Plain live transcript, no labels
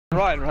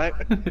Ryan, right?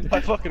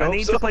 I fucking hope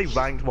need so. to play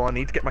ranked one. I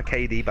need to get my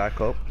KD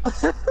back up.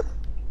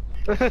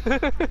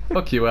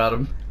 Fuck you,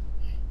 Adam.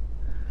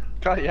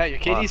 God, yeah, your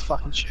KD's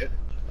fucking shit.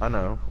 I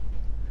know.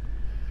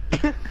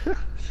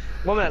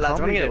 1 minute, lads. I'm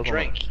gonna get a believe it was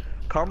drink.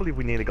 Can't believe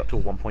we nearly got to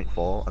a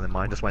 1.4 and then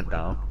mine just went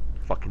down.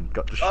 Fucking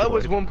got destroyed. I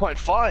was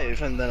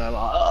 1.5 and then I'm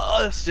like, oh,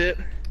 that's it.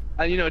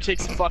 And you know, it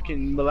takes a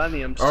fucking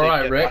millennium to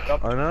Alright, get Rick. back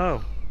up. I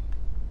know.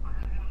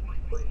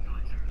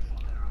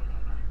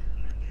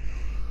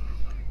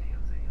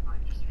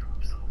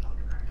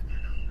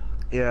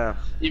 Yeah.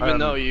 Even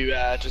though you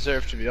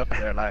deserve to be up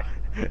there, like.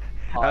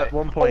 At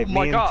one point, Oh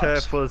my me and God.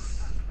 Turf was.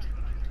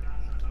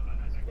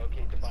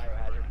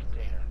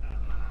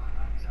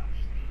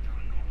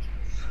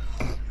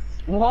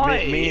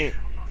 Why?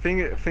 Thing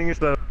is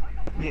though.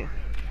 Yeah.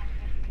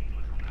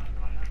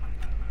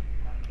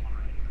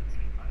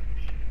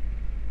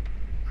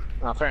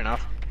 Oh, fair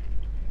enough.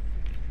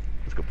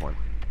 That's a good point.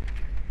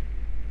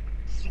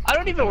 I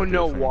don't even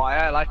know why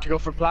I like to go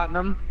for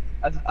platinum.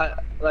 I don't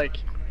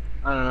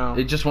know.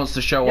 It just wants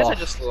to show I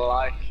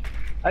off.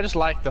 I just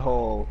like the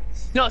whole.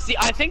 No, see,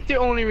 I think the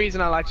only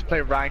reason I like to play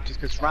ranked is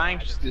because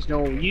ranked, there's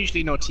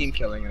usually no team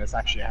killing, and it's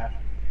actually an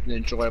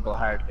enjoyable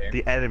hard game.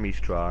 The enemies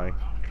try.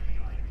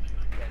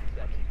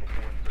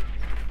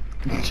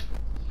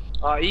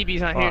 Oh,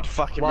 EB's not here to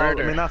fucking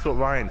murder. I mean, that's what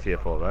Ryan's here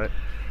for, right?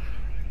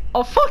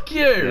 Oh, fuck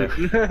you!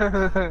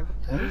 Yeah.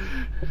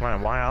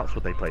 Ryan, why else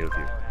would they play with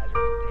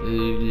you?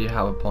 You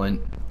have a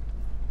point.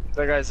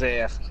 That guy's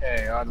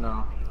AFK, oh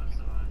no.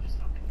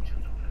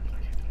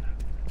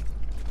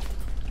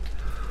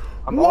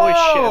 I'm always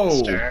shit at the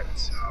start,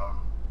 so.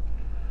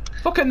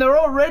 Fucking, they're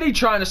already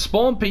trying to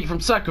spawn peek from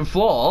second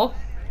floor.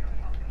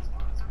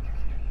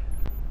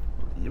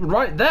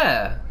 Right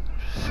there.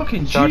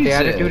 Fucking Jesus. So the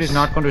attitude is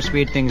not going to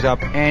speed things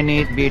up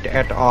any bit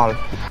at all.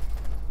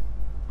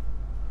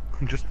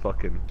 I'm just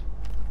fucking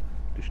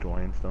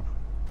destroying stuff.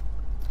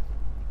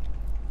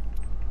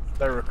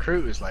 The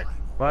recruit is like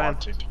Ryan,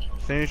 wanted.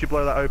 as soon as you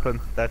blow that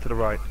open, there to the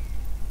right.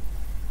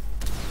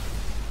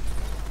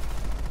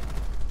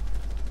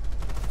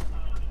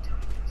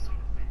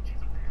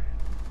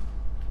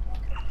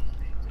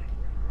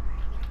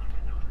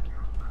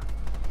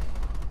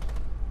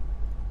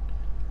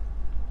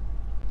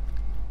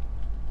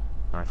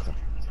 Nice one.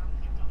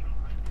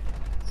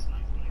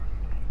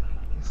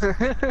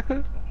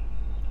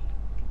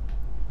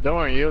 Don't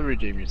worry, you'll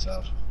redeem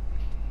yourself.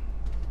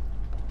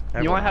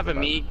 You might have a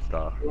me.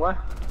 What?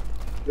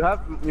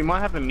 You might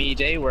have a me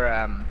day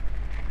where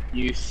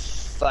you do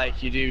So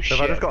shit.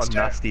 if I just got a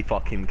start. nasty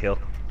fucking kill.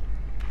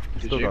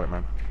 Did Still you? got it,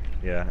 man.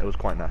 Yeah, it was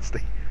quite nasty.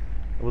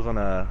 It was on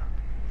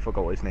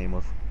forgot what his name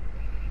was.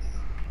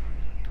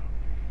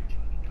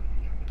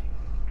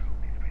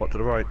 What to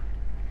the right?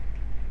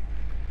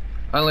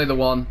 Only the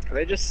one. Are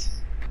they just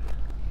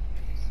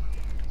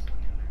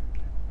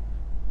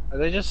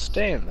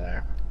staying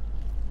there?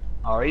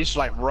 Oh, he's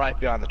like right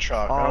behind the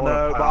truck. I Oh don't wanna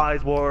no, my pound.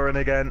 eyes watering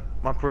again.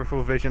 My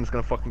peripheral vision's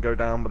gonna fucking go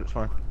down, but it's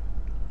fine.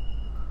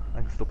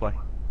 I can still play.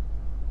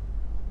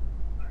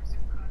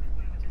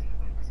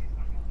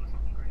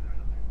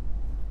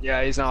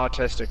 Yeah, he's not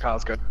autistic.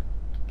 Kyle's good.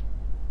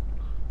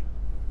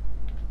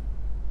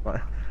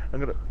 Right, I'm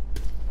gonna.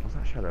 Was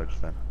that shadow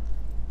just then?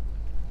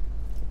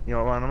 You know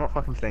what, Ryan? I'm not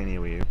fucking staying here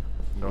with you.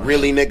 I'm going.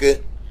 Really,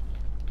 nigga?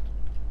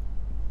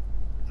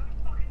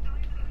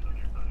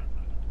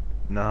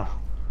 No.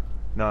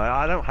 No,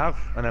 I don't have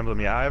an emblem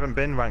yet. I haven't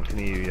been ranked in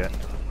EU yet.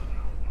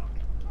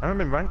 I haven't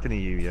been ranked in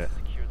EU yet.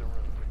 Secure the room.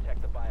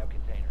 Protect the bio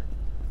container.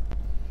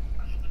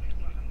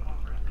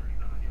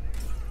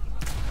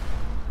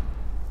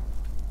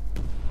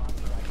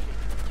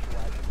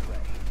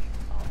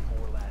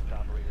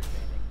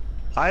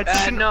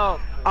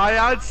 I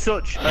had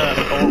such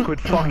awkward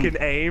fucking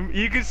aim.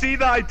 You can see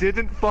that I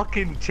didn't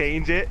fucking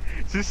change it.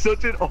 It's just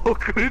such an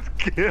awkward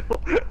kill.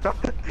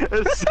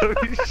 It's so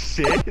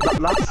shit.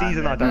 Last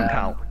season I don't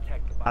count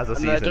as a And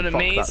season. I've done Fuck that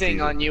amazing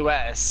season. on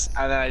US,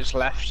 and then I just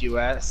left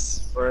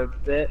US for a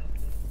bit,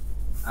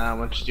 and I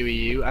went to do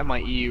EU, and my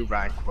EU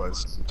rank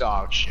was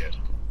dog shit.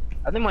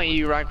 I think my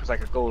EU rank was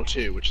like a gold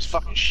 2, which is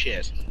fucking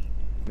shit.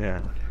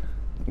 Yeah.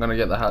 I'm gonna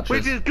get the hatches.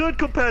 Which is good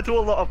compared to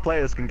what a lot of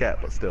players can get,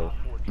 but still.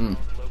 Mm.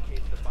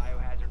 Locate the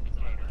biohazard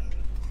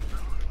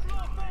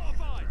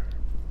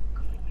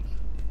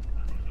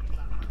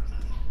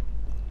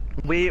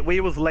container. We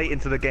was late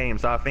into the game,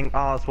 so I think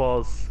ours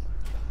was.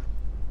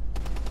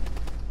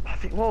 I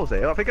think what was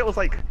it? I think it was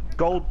like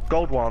gold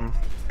 1,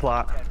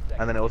 plat,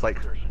 and then it was like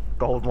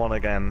gold 1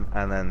 again,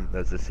 and then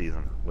there's this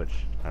season, which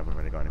I haven't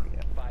really got anything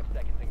yet. 5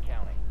 seconds and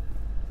counting.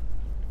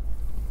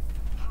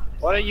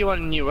 What are you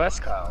on US,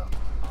 Kyle?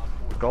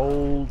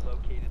 Gold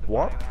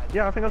what?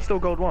 Yeah, I think I'm still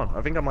gold 1.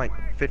 I think I'm like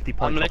 50 I'm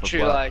points off of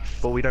literally plat, like,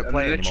 but we don't I'm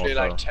play literally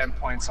anymore. like 10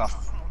 points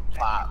off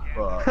plat,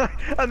 but So.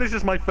 And this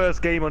is my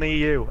first game on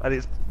EU, and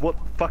it's what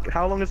fuck?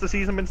 How long has the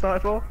season been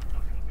started for?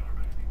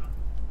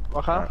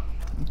 okay. Right.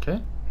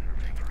 Okay.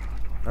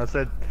 I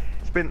said,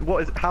 it's been,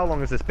 what is, how long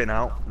has this been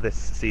out, this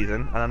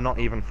season? And I'm not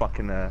even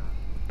fucking,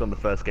 done the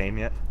first game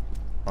yet.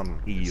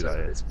 On EU, So that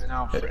it's is. been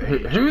out for Who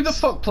the ages.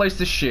 fuck placed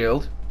the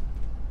shield?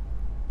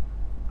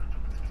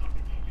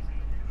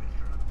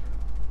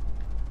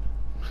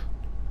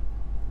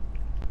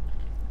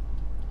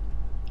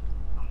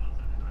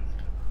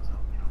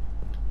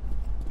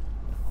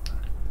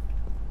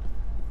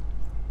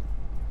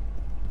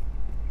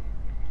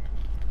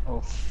 Oh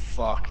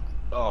fuck.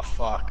 Oh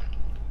fuck.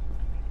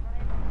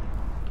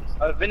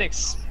 I've been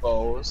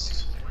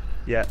exposed.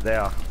 Yeah, they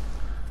are.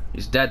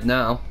 He's dead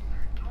now.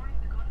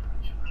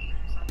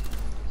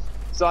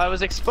 So I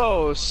was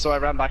exposed, so I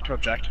ran back to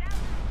object.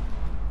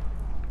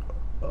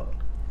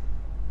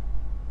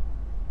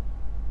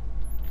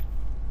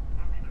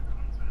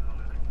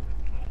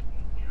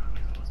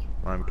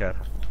 I'm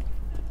careful.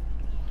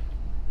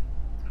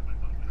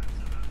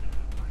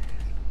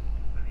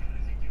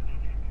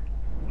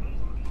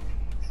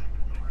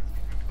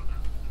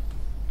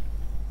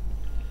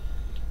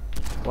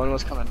 One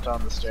was coming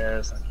down the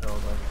stairs and killed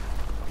him.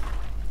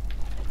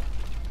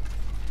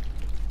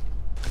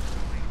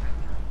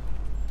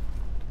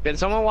 Can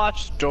someone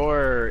watch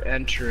door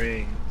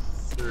entering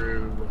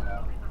through?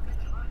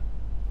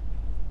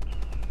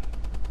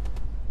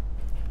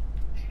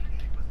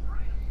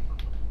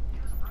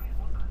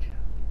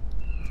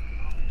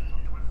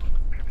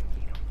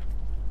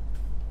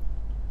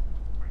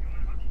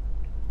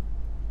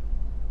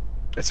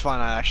 It's fine.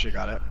 I actually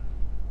got it.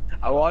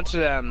 I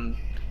wanted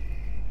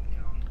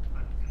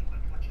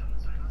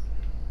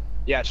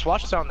yeah, just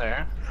watch down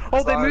there.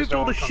 Oh, they moved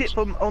all the shit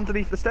from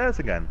underneath the stairs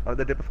again, like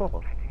they did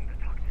before.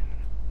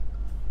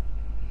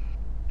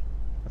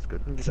 That's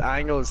good. This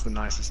angle is the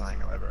nicest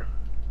angle ever.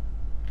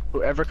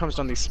 Whoever comes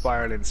down these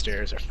spiraling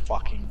stairs are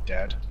fucking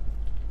dead.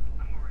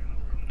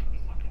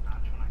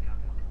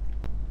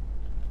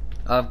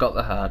 I've got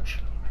the hatch.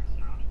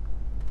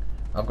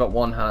 I've got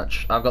one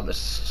hatch. I've got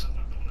this.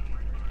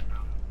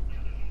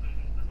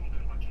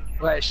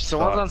 Wait,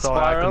 someone's on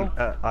spiral?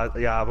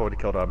 Yeah, I've already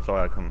killed her. I'm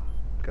sorry I couldn't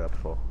get her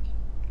before.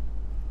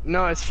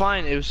 No, it's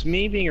fine. It was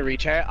me being a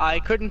retard. I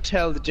couldn't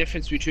tell the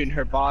difference between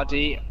her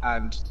body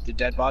and the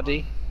dead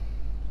body.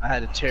 I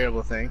had a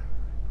terrible thing.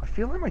 I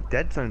feel like my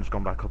dead zone's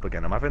gone back up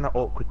again. I'm having that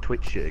awkward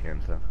twitch shit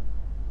again, so.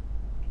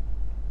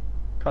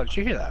 God, did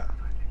you hear that?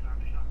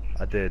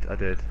 I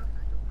did.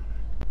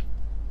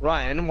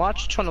 Ryan,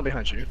 watch tunnel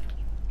behind you.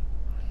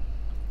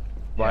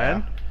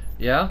 Ryan?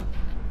 Yeah?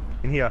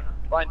 In here.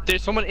 Ryan,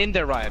 there's someone in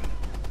there, Ryan.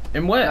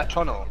 In In where? that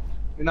tunnel.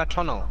 In that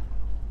tunnel.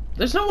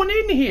 There's no one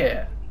in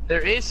here! There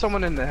is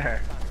someone in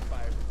there.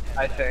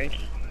 I think.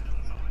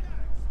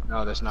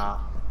 No, there's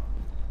not.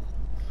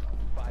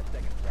 5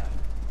 seconds left.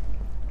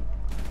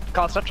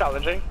 Carl, stop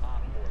challenging.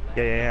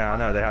 Yeah, I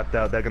know.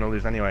 They're gonna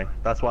lose anyway.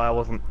 That's why I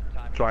wasn't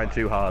trying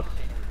too hard.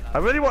 I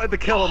really wanted the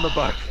kill on the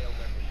boat.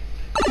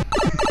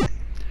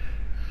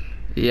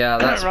 Yeah,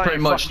 that's Right,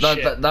 pretty much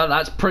fucking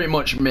that's pretty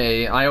much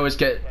me. I always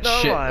get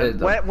shit. Ryan,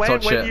 talk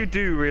when shit. you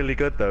do really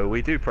good though,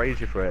 we do praise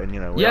you for it, and you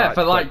know. Yeah,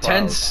 for like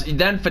quite 10. proud.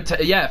 Then for for 10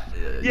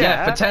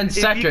 if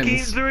seconds. you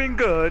keep doing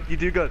good, you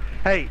do good.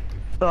 Hey,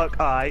 look,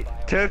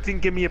 Turf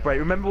didn't give me a break.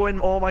 Remember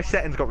when all my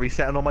settings got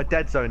reset and all my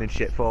dead zone and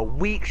shit for a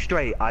week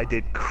straight? I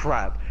did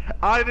crap.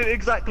 I didn't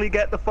exactly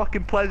get the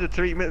fucking pleasure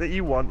treatment that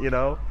you want, you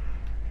know.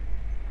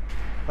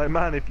 Like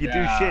man, if you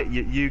do shit,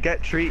 you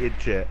get treated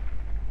shit.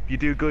 If you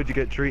do good, you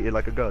get treated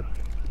like a god.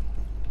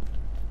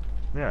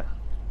 Yeah.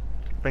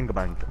 Finger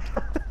banged.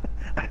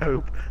 I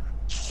hope.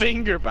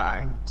 Finger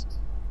banged.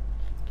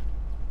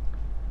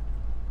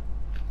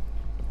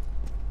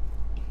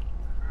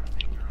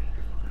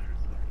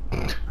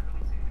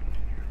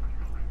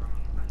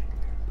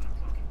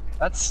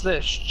 That's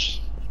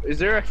slished. Is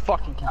there a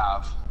fucking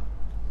calf?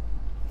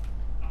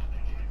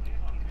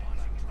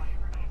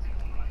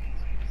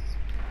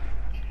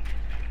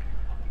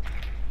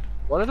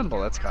 What are the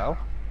bullets, Kyle?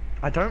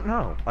 I don't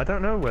know. I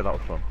don't know where that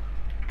was from.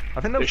 I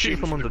think they were shooting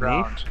from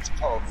underneath. It's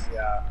pulse,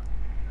 yeah.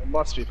 It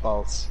must be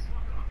pulse.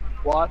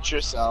 Watch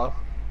yourself.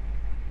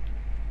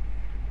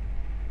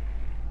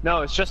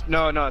 No, it's just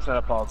no, it's not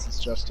a pulse.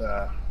 It's just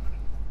So,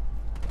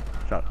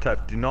 Turf,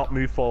 do not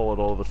move forward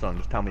all of a sudden.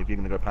 Just tell me if you're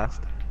gonna go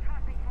past.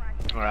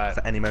 Alright.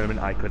 At any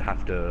moment, I could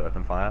have to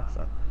open fire.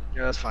 So.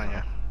 Yeah, that's fine.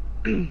 Yeah.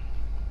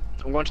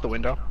 I'm going to the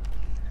window.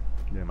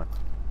 Yeah, man.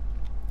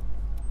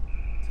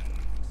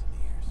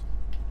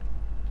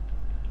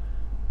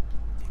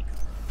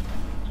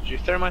 Did you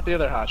thermite the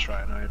other hatch,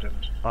 right? No, you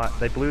didn't. Alright,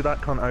 they blew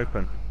that cunt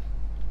open.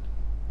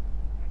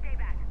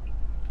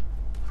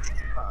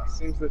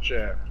 Seems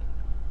legit.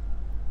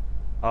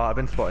 Oh, I've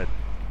been spotted.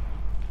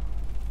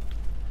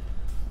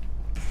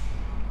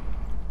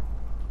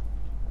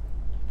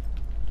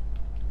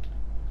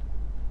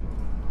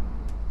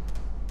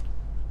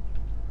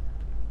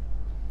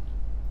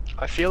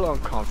 I feel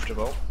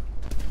uncomfortable.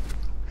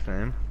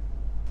 Same.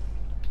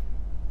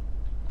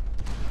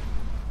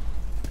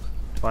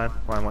 Ryan,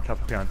 watch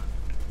out behind.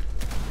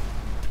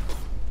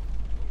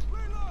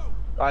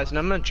 Guys, I'm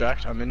in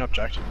object. I'm in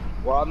object.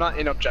 Well, I'm not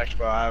in object,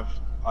 but I have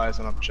eyes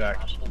on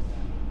object.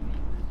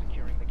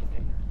 Securing the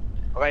container.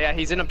 Okay, yeah,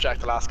 he's in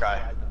object, the last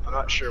guy. I'm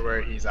not sure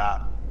where he's at.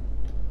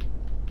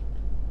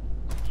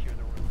 Secure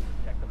the room.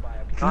 Protect the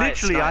bio.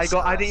 Nice, Literally, nice,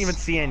 I didn't nice. even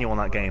see anyone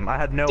that game. I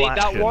had no See,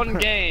 action. that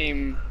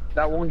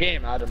one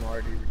game, Adam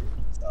already reviewed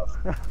stuff.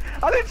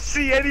 I didn't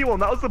see anyone.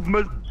 That was the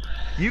most.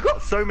 You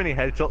got so many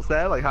headshots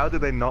there. Like, how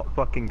did they not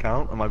fucking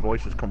count? And my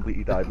voice just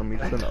completely died on me.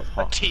 So that was A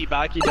hot.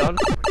 teabag, you done?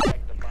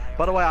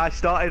 By the way, I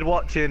started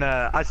watching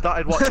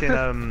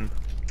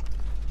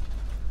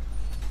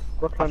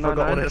Brooklyn I forgot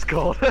what Nine-Nine? it's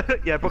called.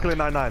 Yeah, Brooklyn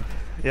Nine-Nine.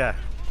 Yeah.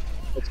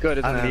 It's good,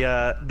 isn't it?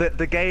 And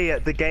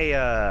the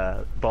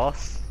gay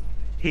boss,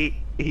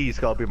 he's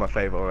got to be my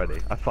favorite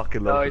already. I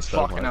fucking love Oh, him he's so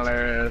fucking much.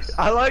 hilarious.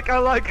 I like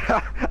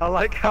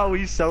how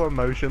he's so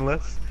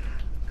emotionless.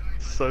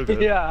 So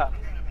good. Yeah.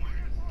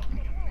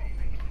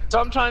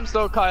 Sometimes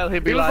though, Kyle,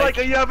 he'd be He was like, like,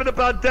 "Are you having a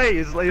bad day?" He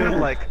was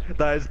like,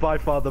 "That is by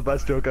far the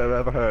best joke I've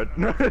ever heard."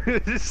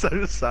 It's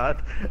so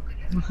sad.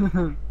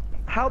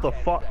 How the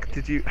fuck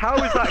did you? How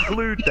is that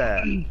glued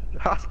there?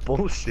 That's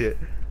bullshit.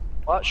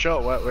 what?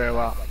 Sure, where,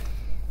 what?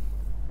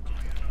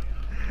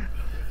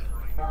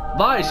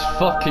 That is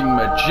fucking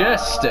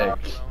majestic.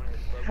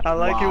 I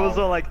like it Wow. was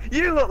all like,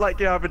 "You look like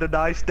you're having a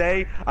nice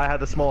day. I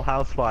had a small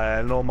house fire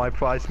and all my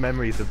prized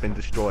memories have been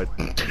destroyed.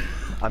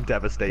 I'm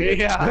devastated."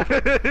 Yeah.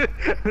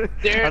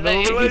 And like, then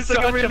he's it's like a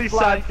such a really sad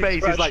blank face.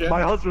 He's like, expression.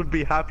 "My husband would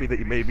be happy that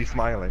you made me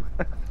smiling."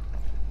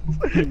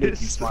 Made me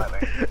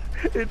smiling.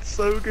 It's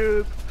so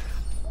good.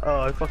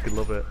 Oh, I fucking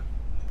love it.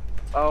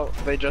 Oh,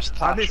 they just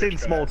And it's in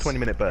captured small Chris.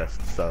 20-minute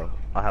bursts, so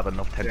I have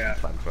enough tension Yeah.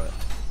 span for it.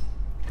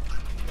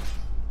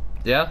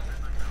 Yeah?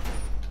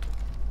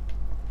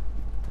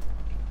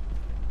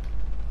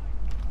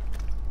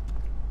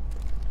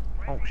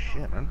 Oh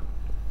shit, man.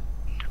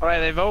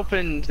 Alright, they've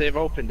opened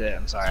it,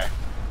 I'm sorry.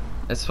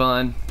 It's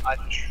fine.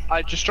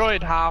 I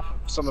destroyed half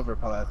some of her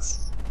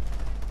pellets.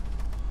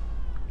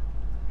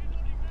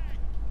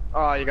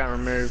 Oh, you got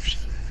removed.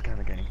 This is kind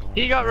of getting boring.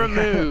 He got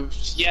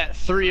removed, yet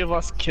 3 of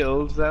us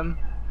killed them.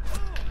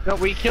 No,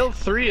 we killed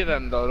 3 of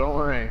them though, don't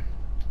worry.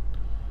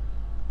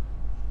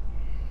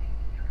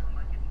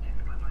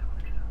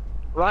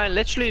 Ryan,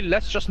 literally,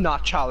 let's just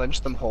not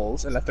challenge them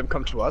holes and let them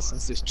come to us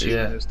since there's 2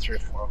 Yeah. and there's 3 or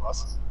 4 of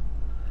us.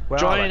 Where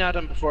are Join they?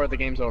 Adam before the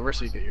game's over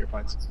so you get your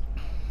points.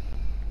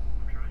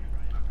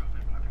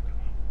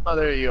 Oh,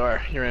 there you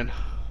are. You're in.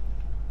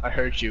 I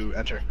heard you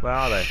enter. Where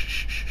are they?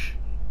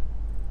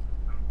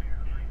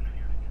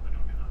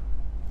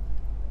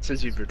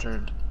 Since you've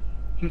returned.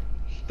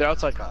 They're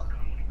outside, Kyle.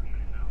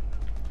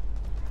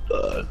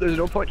 There's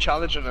no point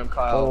challenging them,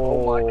 Kyle.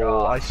 Oh, my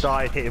god. I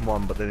started hitting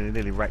one, but then it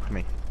nearly wrecked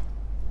me.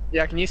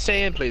 Yeah, can you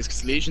stay in, please?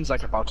 Because Legion's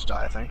like about to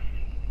die, I think.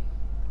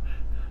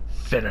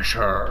 Finish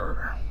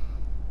her.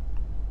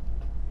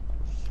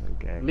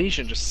 Okay.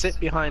 Legion, just sit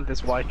behind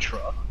this white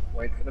truck.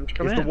 Wait for them to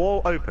come Is in. the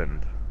wall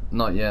opened?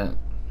 Not yet.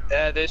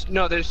 There's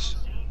the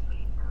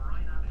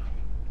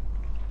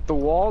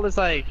wall is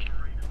like,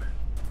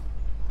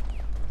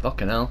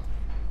 Fucking hell.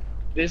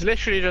 there's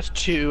literally just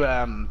two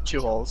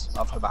holes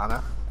of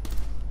Havana.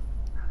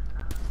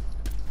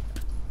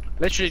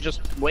 Literally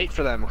just wait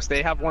for them, because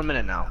they have 1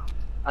 minute now.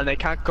 And they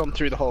can't come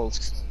through the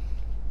holes.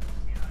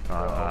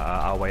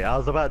 I'll wait. I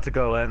was about to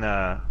go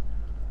and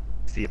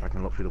see if I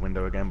can look through the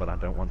window again, but I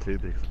don't want to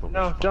because it'll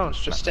No, just don't,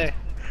 fucking just smack stay.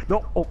 me.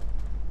 No, oh.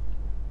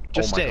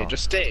 Just Oh my stay, God.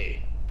 just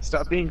stay.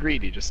 Stop being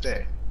greedy, just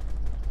stay.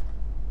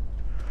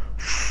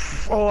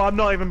 Oh, I'm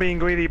not even being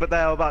greedy, but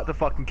they're about to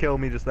fucking kill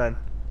me just then.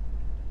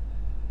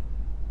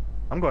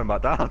 I'm going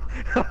back down.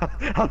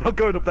 I'm not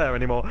going up there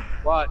anymore.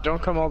 What?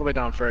 Don't come all the way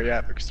down for it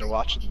yet, because they're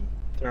watching.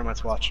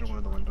 Thermite's watching one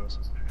of the windows.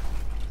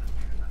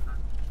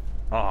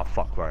 Oh,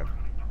 fuck, Ryan.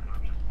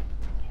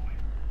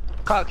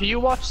 Kyle, can you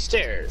watch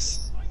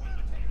stairs?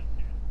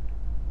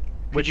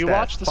 Would Which you stairs?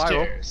 watch the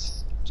Spiral?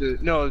 stairs?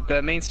 No,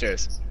 the main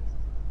stairs.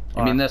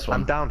 You mean this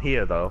one? I'm down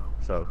here though,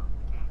 so.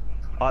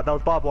 That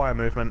was barbed wire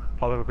movement.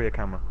 Probably a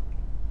camera.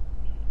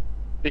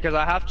 Because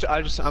I have to.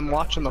 I'm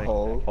watching the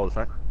hole. Hold a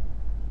sec.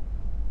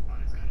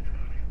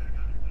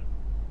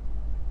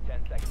 10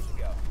 seconds to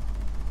go.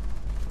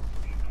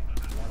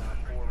 1 on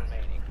 4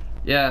 remaining.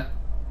 Yeah.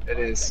 It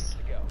is. Seconds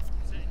to go.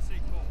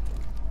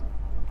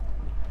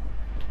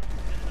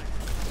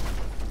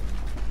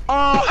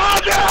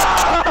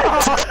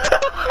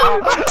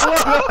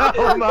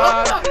 Oh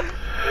man!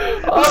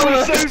 I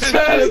was so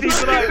thirsty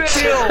for that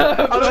kill!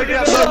 I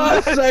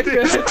was like,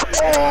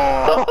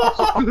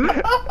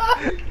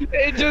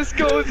 It just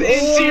goes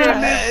into your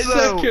head.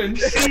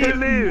 He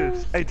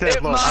lives! Hey Ted,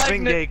 It look, I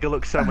think magnet- Jaeger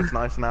looks so much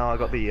nicer now. I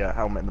got the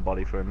helmet in the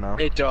body for him now.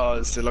 It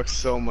does. It looks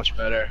so much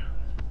better.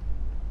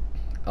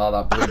 Oh,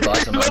 that blue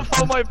button. Look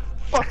how my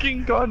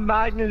fucking gun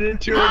magneted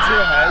towards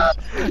your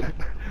head.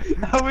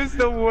 That was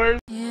the worst.